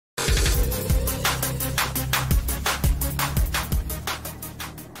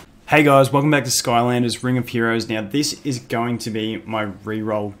Hey guys, welcome back to Skylanders Ring of Heroes. Now this is going to be my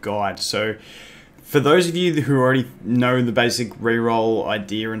reroll guide. So for those of you who already know the basic reroll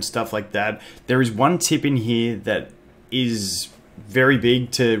idea and stuff like that, there is one tip in here that is very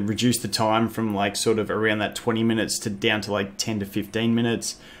big to reduce the time from like sort of around that 20 minutes to down to like 10 to 15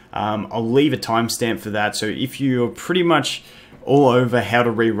 minutes. I'll leave a timestamp for that. So if you're pretty much all over how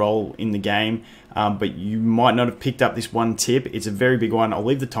to reroll in the game, but you might not have picked up this one tip, it's a very big one. I'll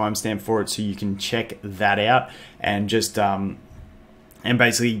leave the timestamp for it so you can check that out and just and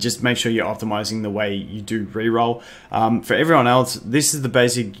basically just make sure you're optimizing the way you do reroll. For everyone else, this is the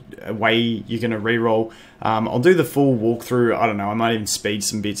basic way you're going to reroll. I'll do the full walkthrough. I don't know, I might even speed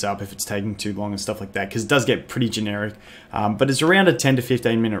some bits up if it's taking too long and stuff like that, because it does get pretty generic. But it's around a 10 to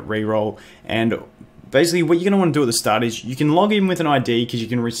 15 minute reroll, and basically what you're going to want to do at the start is you can log in with an ID because you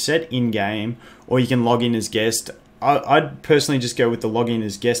can reset in-game, or you can log in as guest. I'd personally just go with the login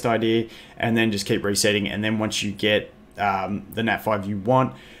as guest ID and then just keep resetting, and then once you get the Nat5 you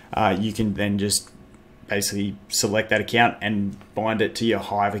want, you can then just basically select that account and bind it to your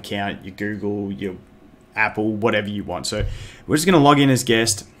Hive account, your Google, your Apple, whatever you want. So we're just going to log in as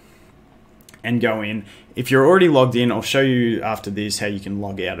guest and go in. If you're already logged in, I'll show you after this how you can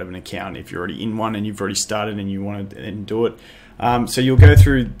log out of an account if you're already in one and you've already started and you want to then do it. So you'll go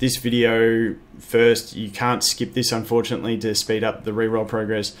through this video first. You can't skip this, unfortunately, to speed up the reroll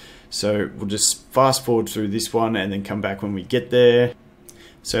progress. So we'll just fast forward through this one and then come back when we get there.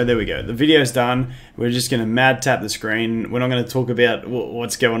 So there we go. The video's done. We're just going to mad tap the screen. We're not going to talk about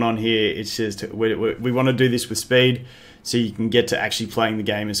what's going on here. It's just we want to do this with speed so you can get to actually playing the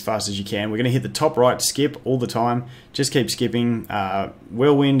game as fast as you can. We're going to hit the top right to skip all the time. Just keep skipping.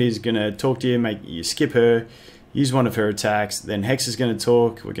 Whirlwind is going to talk to you, make you skip her, use one of her attacks. Then Hex is going to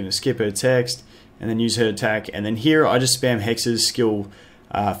talk. We're going to skip her text and then use her attack. And then here I just spam Hex's skill,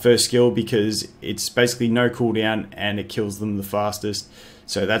 first skill, because it's basically no cooldown and it kills them the fastest.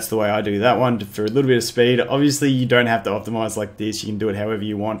 So that's the way I do that one for a little bit of speed. Obviously, you don't have to optimize like this. You can do it however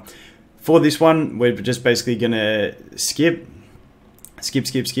you want. For this one, we're just basically going to skip.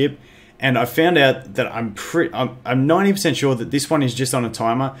 And I found out that I'm 90% sure that this one is just on a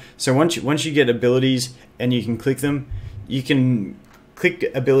timer. So once you get abilities and you can click them, you can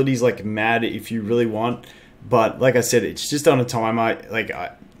click abilities like mad if you really want. But like I said, it's just on a timer. Like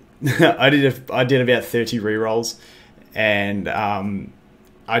I did about 30 rerolls, and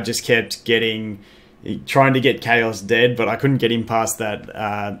I just kept trying to get Chaos dead, but I couldn't get him past that.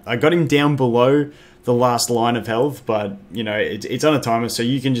 I got him down below the last line of health, but you know, it's on a timer, so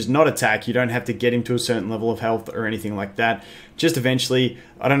you can just not attack. You don't have to get him to a certain level of health or anything like that. Just eventually,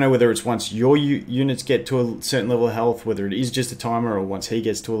 I don't know whether it's once your units get to a certain level of health, whether it is just a timer, or once he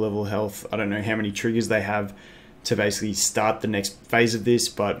gets to a level of health. I don't know how many triggers they have to basically start the next phase of this,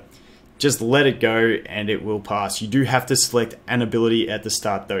 but just let it go and it will pass. You do have to select an ability at the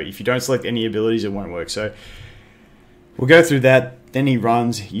start though. If you don't select any abilities, it won't work. So we'll go through that. Then he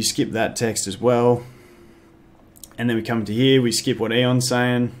runs. You skip that text as well. And then we come to here. We skip what Eon's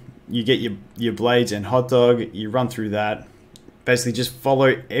saying. You get your blades and hot dog. You run through that. Basically just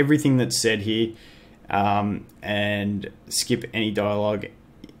follow everything that's said here, and skip any dialogue.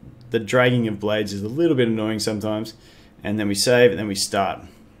 The dragging of blades is a little bit annoying sometimes. And then we save and then we start.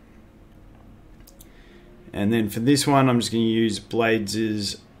 And then for this one, I'm just going to use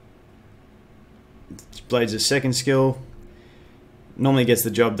Blades' second skill. Normally gets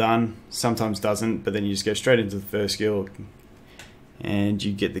the job done, sometimes doesn't, but then you just go straight into the first skill and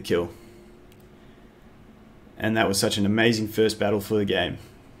you get the kill. And that was such an amazing first battle for the game.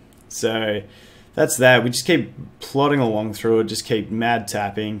 So that's that. We just keep plodding along through it, just keep mad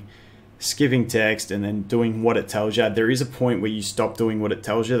tapping, skipping text, and then doing what it tells you. There is a point where you stop doing what it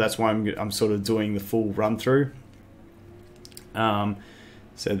tells you. That's why I'm sort of doing the full run through.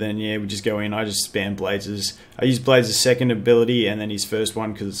 So then yeah, we just go in. I just spam Blades'. I use Blades' second ability and then his first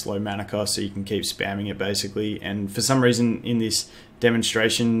one because it's low mana cost, so you can keep spamming it basically. And for some reason in this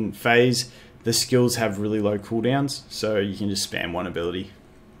demonstration phase, the skills have really low cooldowns, so you can just spam one ability.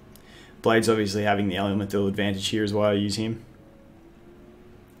 Blades obviously having the elemental advantage here is why I use him.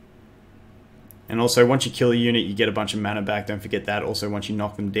 And also, once you kill a unit, you get a bunch of mana back. Don't forget that. Also, once you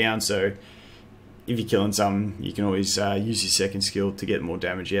knock them down, so if you're killing some, you can always use your second skill to get more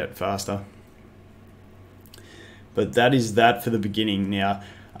damage out faster. But that is that for the beginning. Now,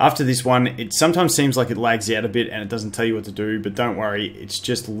 after this one, it sometimes seems like it lags out a bit and it doesn't tell you what to do, but don't worry. It's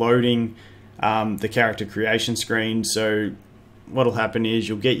just loading the character creation screen. So what'll happen is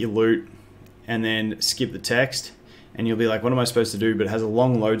you'll get your loot and then skip the text, and you'll be like, what am I supposed to do? But it has a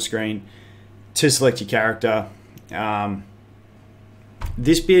long load screen to select your character.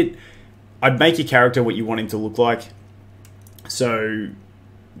 This bit, I'd make your character what you want him to look like. So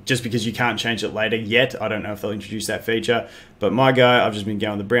just because you can't change it later yet, I don't know if they'll introduce that feature. But my guy, I've just been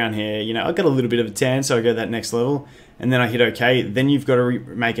going with the brown hair. You know, I've got a little bit of a tan, so I go that next level. And then I hit OK. Then you've got to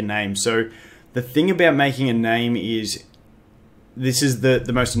make a name. So the thing about making a name is, this is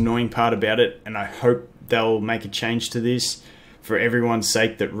the most annoying part about it. And I hope they'll make a change to this for everyone's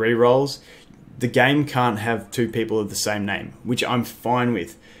sake that re-rolls. The game can't have two people of the same name, which I'm fine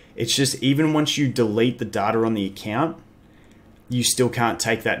with. It's just, even once you delete the data on the account, you still can't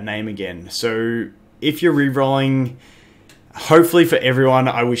take that name again. So if you're re-rolling, hopefully for everyone,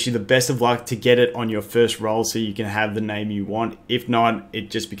 I wish you the best of luck to get it on your first roll so you can have the name you want. If not, it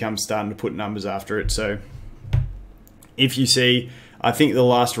just becomes starting to put numbers after it. So if you see, I think the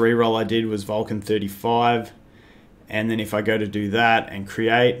last re-roll I did was Vulcan 35. And then if I go to do that and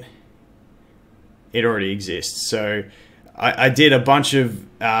create, it already exists. So I did a bunch of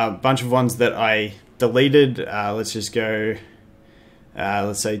ones that I deleted. Let's just go,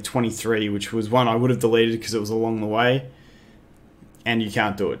 let's say 23, which was one I would have deleted because it was along the way. And you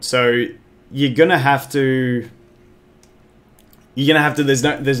can't do it. So you're gonna have to.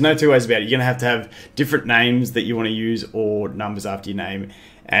 There's no two ways about it. You're gonna have different names that you want to use or numbers after your name,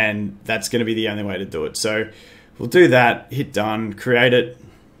 and that's gonna be the only way to do it. So we'll do that. Hit done. Create it.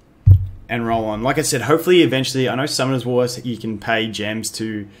 And roll on. Like I said, hopefully eventually, I know Summoners Wars, you can pay gems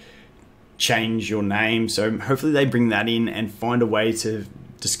to change your name. So hopefully they bring that in and find a way to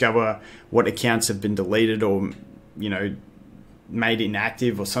discover what accounts have been deleted or, you know, made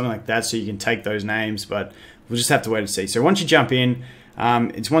inactive or something like that, so you can take those names. But we'll just have to wait and see. So once you jump in,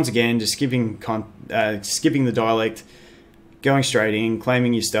 it's once again just skipping the dialect, going straight in,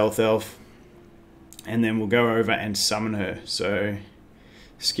 claiming your stealth elf, and then we'll go over and summon her. So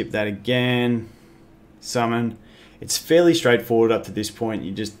skip that again, summon. It's fairly straightforward up to this point.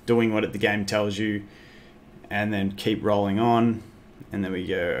 You're just doing what the game tells you, and then keep rolling on. And then we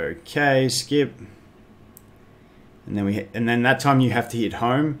go okay, skip, and then that time you have to hit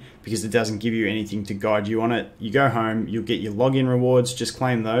home because it doesn't give you anything to guide you on it. You go home, you'll get your login rewards. Just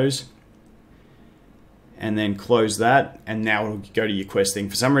claim those, and then close that, and now it'll go to your quest thing.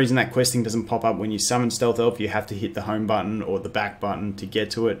 For some reason that quest thing doesn't pop up when you summon Stealth Elf. You have to hit the home button or the back button to get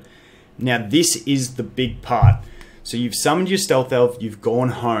to it. Now this is the big part. So you've summoned your Stealth Elf, you've gone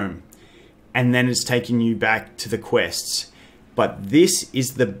home, and then it's taking you back to the quests. But this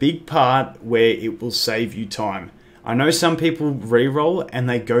is the big part where it will save you time. I know some people re-roll and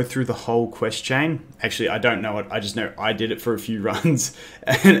they go through the whole quest chain. Actually, I don't know it. I just know I did it for a few runs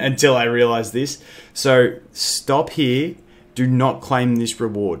until I realized this. So stop here. Do not claim this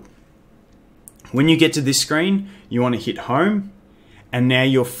reward. When you get to this screen, you want to hit home. And now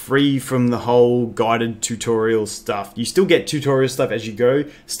you're free from the whole guided tutorial stuff. You still get tutorial stuff as you go.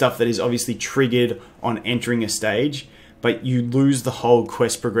 Stuff that is obviously triggered on entering a stage. But you lose the whole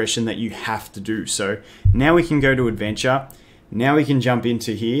quest progression that you have to do. So now we can go to adventure. Now we can jump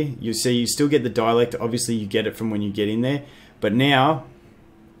into here. You see you still get the dialect. Obviously you get it from when you get in there. But now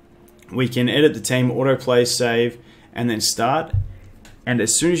we can edit the team, autoplay, save, and then start. And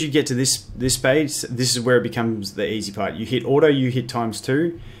as soon as you get to this page, this is where it becomes the easy part. You hit auto, you hit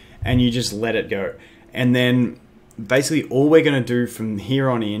 ×2, and you just let it go. And then basically all we're going to do from here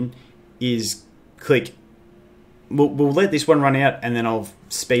on in is click. We'll let this one run out, and then I'll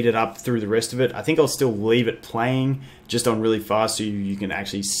speed it up through the rest of it. I think I'll still leave it playing just on really fast so you can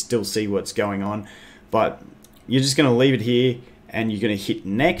actually still see what's going on. But you're just going to leave it here, and you're going to hit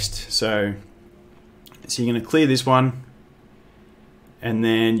next. So you're going to clear this one, and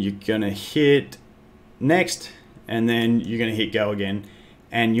then you're going to hit next, and then you're going to hit go again.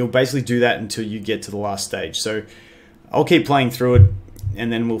 And you'll basically do that until you get to the last stage. So I'll keep playing through it,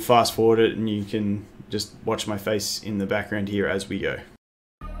 and then we'll fast forward it, and you can just watch my face in the background here as we go.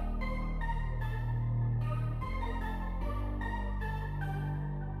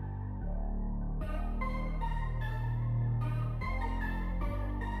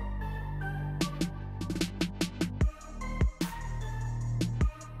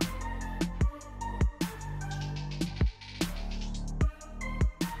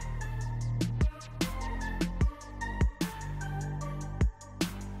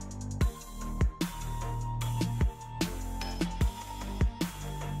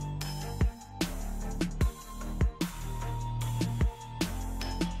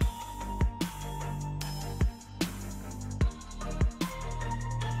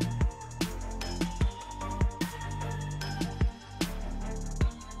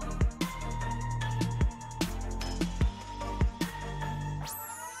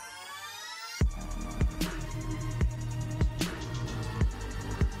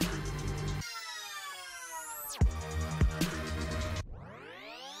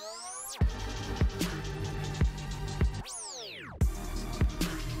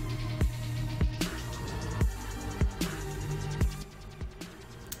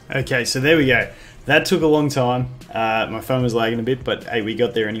 Okay, so there we go. That took a long time. My phone was lagging a bit, but hey, we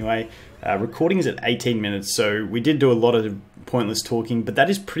got there anyway. Recording is at 18 minutes, so we did do a lot of pointless talking, but that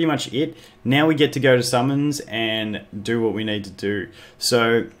is pretty much it. Now we get to go to summons and do what we need to do.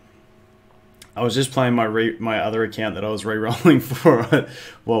 So I was just playing my other account that I was re-rolling for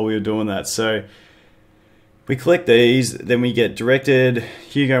while we were doing that. So we collect these, then we get directed.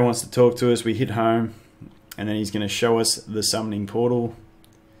 Hugo wants to talk to us. We hit home, and then he's going to show us the summoning portal.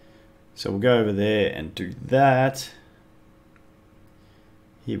 So we'll go over there and do that.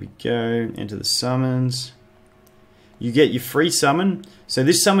 Here we go, enter the summons. You get your free summon. So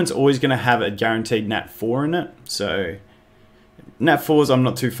this summon's always going to have a guaranteed Nat 4 in it. So Nat 4s I'm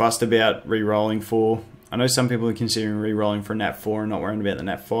not too fussed about re-rolling for. I know some people are considering re-rolling for a Nat 4 and not worrying about the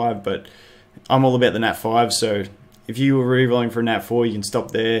Nat 5, but I'm all about the Nat 5. So if you were re-rolling for a Nat 4, you can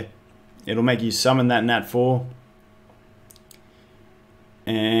stop there. It'll make you summon that Nat 4.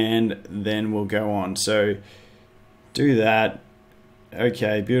 And then we'll go on. So do that.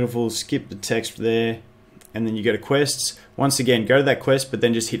 Okay, beautiful. Skip the text there. And then you go to quests. Once again, go to that quest, but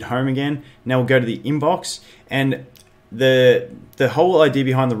then just hit home again. Now we'll go to the inbox. And the whole idea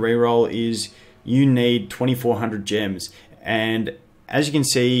behind the reroll is you need 2,400 gems. And as you can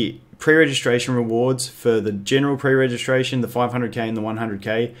see, pre-registration rewards for the general pre-registration, the 500k and the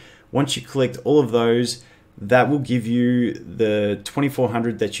 100k. Once you collect all of those, that will give you the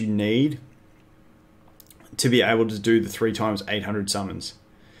 2,400 that you need to be able to do the 3 times 800 summons.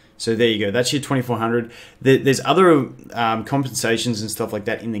 So there you go. That's your 2,400. There's other compensations and stuff like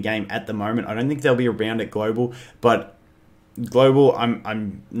that in the game at the moment. I don't think they'll be around at Global, but Global,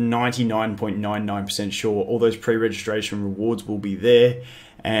 I'm 99.99% sure all those pre-registration rewards will be there,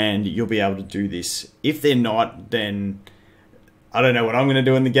 and you'll be able to do this. If they're not, then I don't know what I'm going to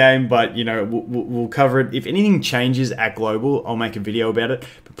do in the game, but you know, we'll cover it. If anything changes at Global, I'll make a video about it.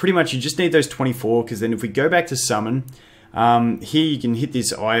 But pretty much, you just need those 24, because then if we go back to summon, here you can hit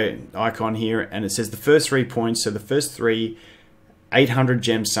this icon here, and it says the first 3 points. So the first 3 800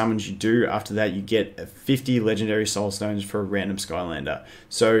 gem summons you do, after that you get 50 legendary soul stones for a random Skylander.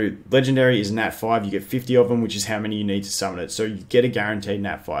 So legendary is Nat 5, you get 50 of them, which is how many you need to summon it. So you get a guaranteed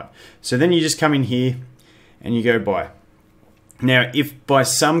Nat 5. So then you just come in here and you go buy. Now, if by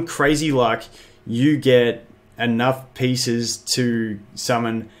some crazy luck you get enough pieces to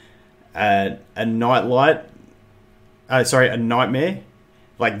summon a nightmare,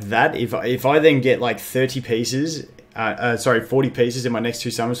 like that, if I then get like 30 pieces, 40 pieces in my next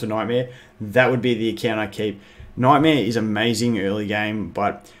 2 summons for Nightmare, that would be the account I keep. Nightmare is amazing early game,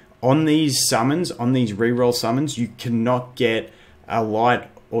 but on these summons, on these reroll summons, you cannot get a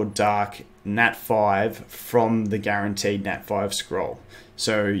light or dark Nat 5 from the guaranteed Nat 5 scroll.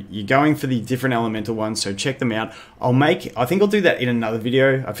 So you're going for the different elemental ones, so check them out. I think I'll do that in another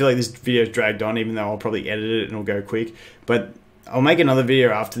video. I feel like this video's dragged on, even though I'll probably edit it and it'll go quick. But I'll make another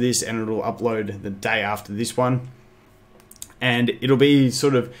video after this, and it'll upload the day after this one. And it'll be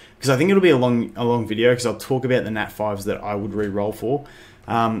sort of, because I think it'll be a long video, because I'll talk about the Nat 5s that I would re-roll for.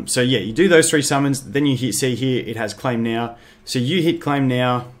 So yeah, you do those 3 summons, then you see here it has claim now. So you hit claim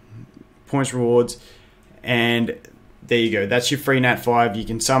now, points rewards, and there you go. That's your free Nat 5. You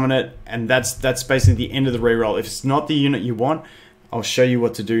can summon it, and that's basically the end of the reroll. If it's not the unit you want, I'll show you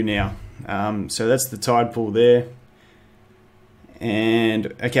what to do now. So that's the tide pool there.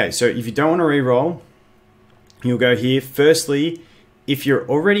 And okay, so if you don't want to reroll, you'll go here. Firstly, if you're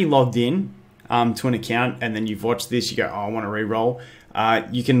already logged in to an account and then you've watched this, you go, oh, I want to re-roll.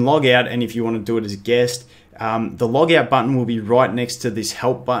 You can log out, and if you want to do it as a guest, the log out button will be right next to this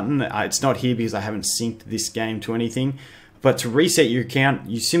help button. It's not here because I haven't synced this game to anything. But to reset your account,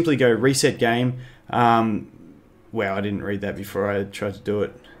 you simply go reset game. Wow, I didn't read that before I tried to do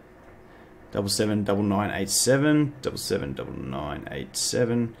it. 779987,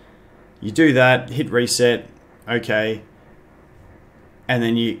 779987. You do that, hit reset. Okay, and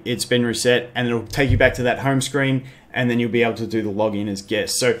then it's been reset, and it'll take you back to that home screen, and then you'll be able to do the login as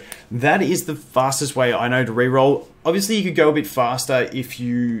guest. So that is the fastest way I know to reroll. Obviously, you could go a bit faster if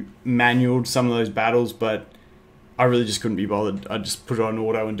you manualed some of those battles, but I really just couldn't be bothered. I just put it on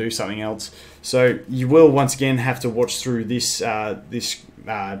auto and do something else. So you will once again have to watch through this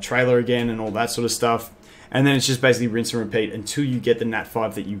trailer again and all that sort of stuff. And then it's just basically rinse and repeat until you get the Nat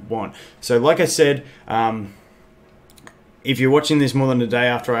 5 that you want. So like I said, if you're watching this more than a day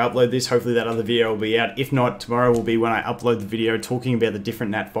after I upload this, hopefully that other video will be out. If not, tomorrow will be when I upload the video talking about the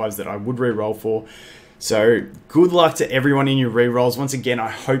different Nat 5s that I would re-roll for. So good luck to everyone in your rerolls. Once again, I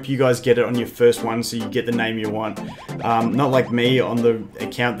hope you guys get it on your first one so you get the name you want. Not like me on the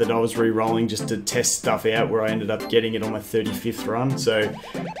account that I was rerolling just to test stuff out, where I ended up getting it on my 35th run. So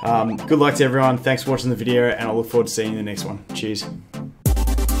good luck to everyone. Thanks for watching the video, and I look forward to seeing you in the next one. Cheers.